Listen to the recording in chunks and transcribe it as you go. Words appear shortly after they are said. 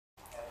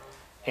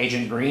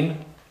Agent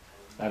Green,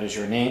 that is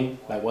your name.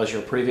 That was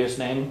your previous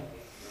name.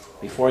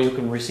 Before you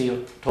can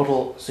receive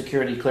total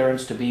security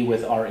clearance to be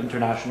with our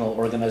international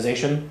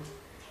organization,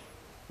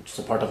 which is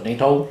a part of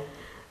NATO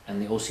and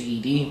the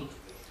OCED, we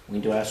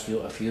need to ask you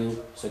a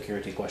few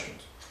security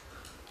questions.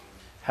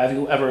 Have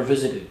you ever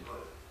visited,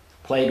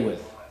 played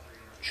with,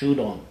 chewed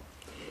on,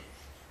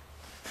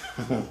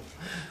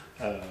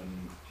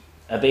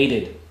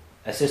 abated,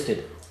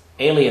 assisted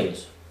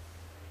aliens,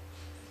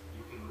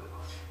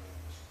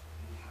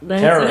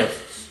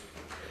 terrorists,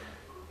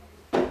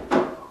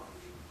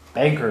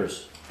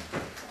 bankers?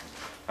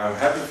 I'm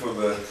happy for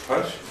the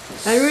punch.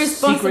 Are you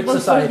responsible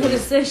for the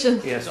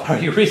recession? Yes, are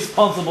you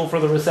responsible for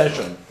the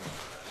recession?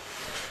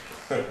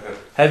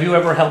 Have you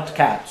ever helped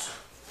cats?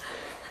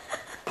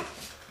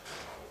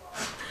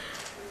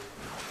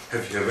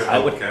 Have you ever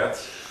helped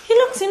cats? He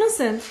looks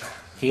innocent.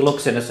 He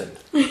looks innocent.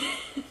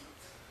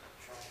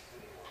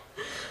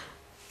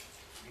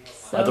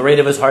 At the rate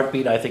of his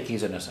heartbeat, I think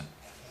he's innocent.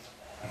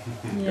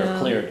 You're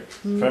cleared.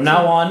 From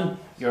now on,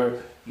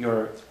 your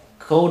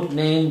code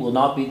name will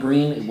not be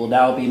Green, it will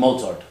now be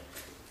Mozart.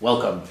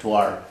 Welcome to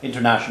our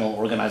international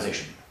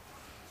organization.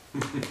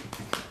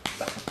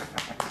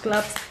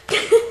 Claps.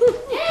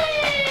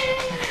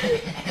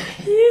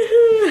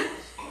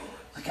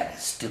 What kind of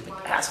stupid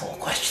asshole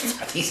questions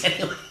are these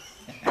anyway?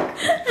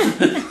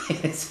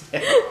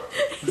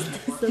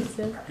 So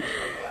sad.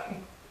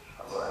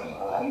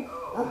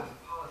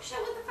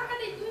 What the fuck are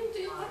they doing to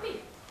your puppy?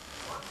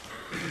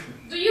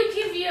 Do you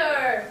give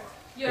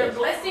your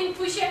blessing,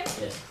 Pusha?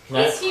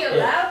 Yes. Is he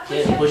allowed,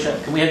 Pusha?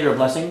 Pusha, can we have your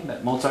blessing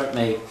that Mozart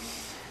may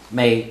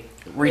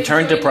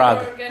return to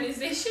Prague?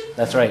 Organization?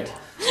 That's right.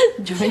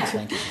 Joint,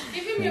 Thank you.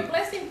 Give him your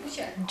blessing,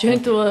 Pusha.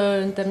 joint to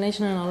an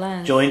international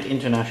alliance. Joint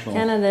international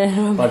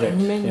Canada. project.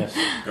 Many. Yes.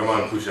 Come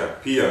on, Pusha.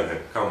 Pee on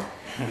him. Come.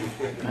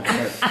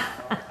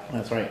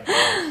 That's right.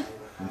 Mhm.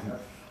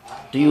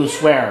 Do you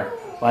swear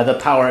by the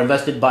power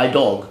invested by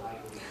dog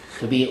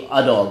to be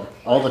a dog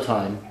all the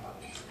time,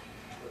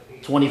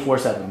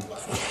 24/7,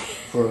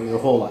 for your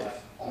whole life?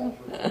 Oh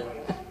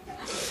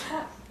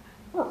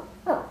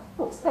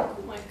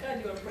my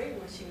god, you are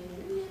brainwashing me.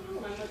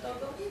 I'm a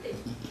dog of eating.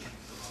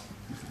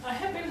 I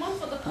have been one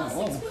for the past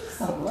 6 weeks.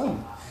 Hello.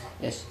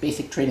 Yes,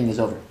 basic training is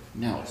over.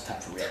 Now it's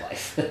time for real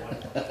life.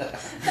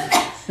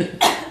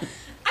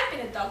 I've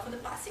been a dog for the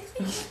past 6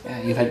 weeks.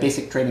 You've had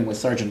basic training with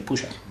Sergeant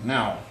Pusha.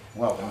 Now,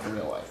 welcome to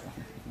real life.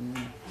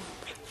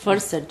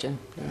 First surgeon.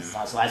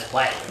 So let's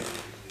play.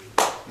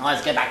 Now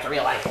let's get back to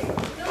real life. No,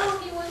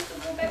 he wants to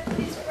go back to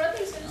his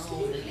brothers and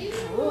sleep. Leave me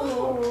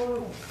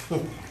alone.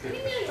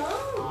 Leave me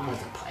alone.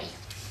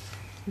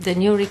 The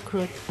new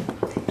recruit.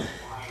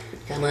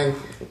 Come on,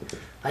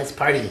 let's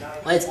party.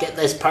 Let's get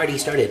this party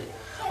started.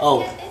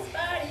 Oh, Get this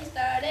party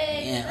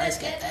started. yeah, let's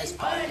get this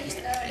party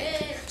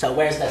started. So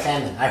where's the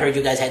salmon? I heard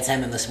you guys had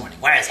salmon this morning.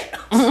 Where is it?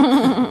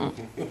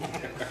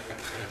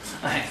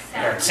 I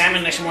heard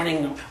salmon this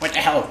morning. What the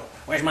hell?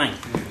 Where's mine?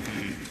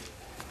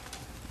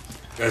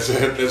 That's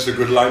a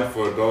good line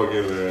for a dog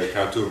in a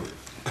cartoon.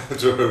 I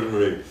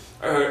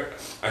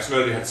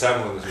smelled you had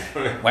salmon this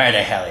morning. Where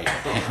the hell is it?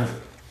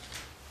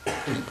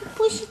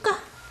 Pupushika.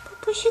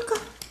 Pupushika.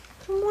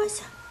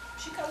 Famosa.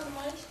 She comes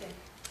monster.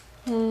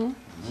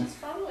 She's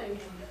following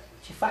him.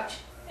 She fudge.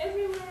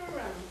 Everywhere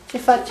around. She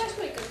fudge. Just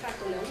like a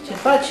cackle. She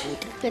fudge.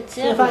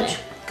 She fudge.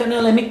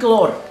 Canele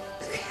miklor.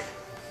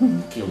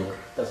 Killer.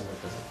 Doesn't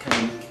work, does it?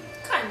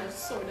 Kind of,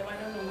 sort of. I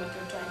don't know what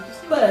you're trying to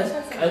say. But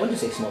I want to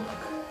say small dog.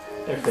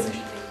 They're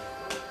finished.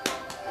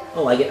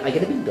 Oh, I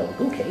get a big dog.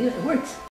 Okay, it works.